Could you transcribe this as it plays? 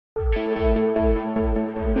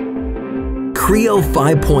Creo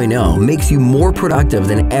 5.0 makes you more productive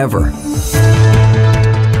than ever.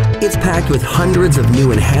 It's packed with hundreds of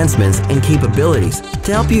new enhancements and capabilities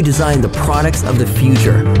to help you design the products of the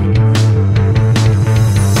future.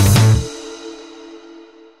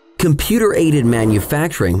 Computer-aided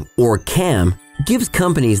manufacturing, or CAM, gives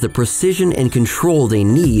companies the precision and control they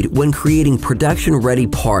need when creating production-ready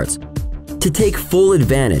parts. To take full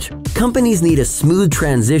advantage, companies need a smooth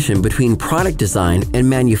transition between product design and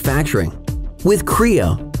manufacturing. With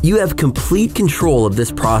Creo, you have complete control of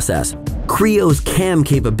this process. Creo's CAM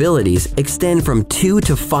capabilities extend from 2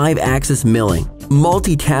 to 5-axis milling,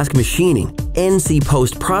 multitask machining, NC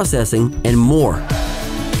post-processing, and more.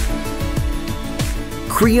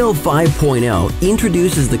 Creo 5.0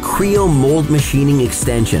 introduces the Creo Mold Machining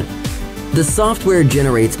Extension. The software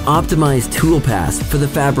generates optimized toolpaths for the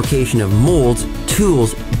fabrication of molds,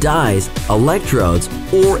 tools, dies, electrodes,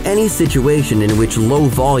 or any situation in which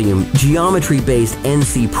low-volume, geometry-based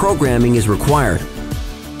NC programming is required.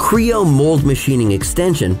 Creo Mold Machining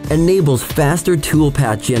Extension enables faster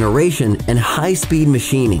toolpath generation and high-speed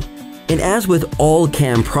machining. And as with all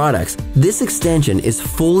CAM products, this extension is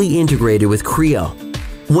fully integrated with Creo.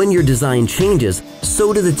 When your design changes,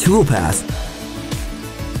 so do the toolpaths.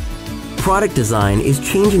 Product design is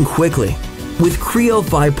changing quickly. With Creo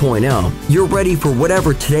 5.0, you're ready for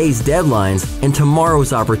whatever today's deadlines and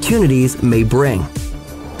tomorrow's opportunities may bring.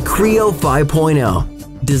 Creo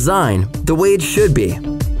 5.0. Design the way it should be.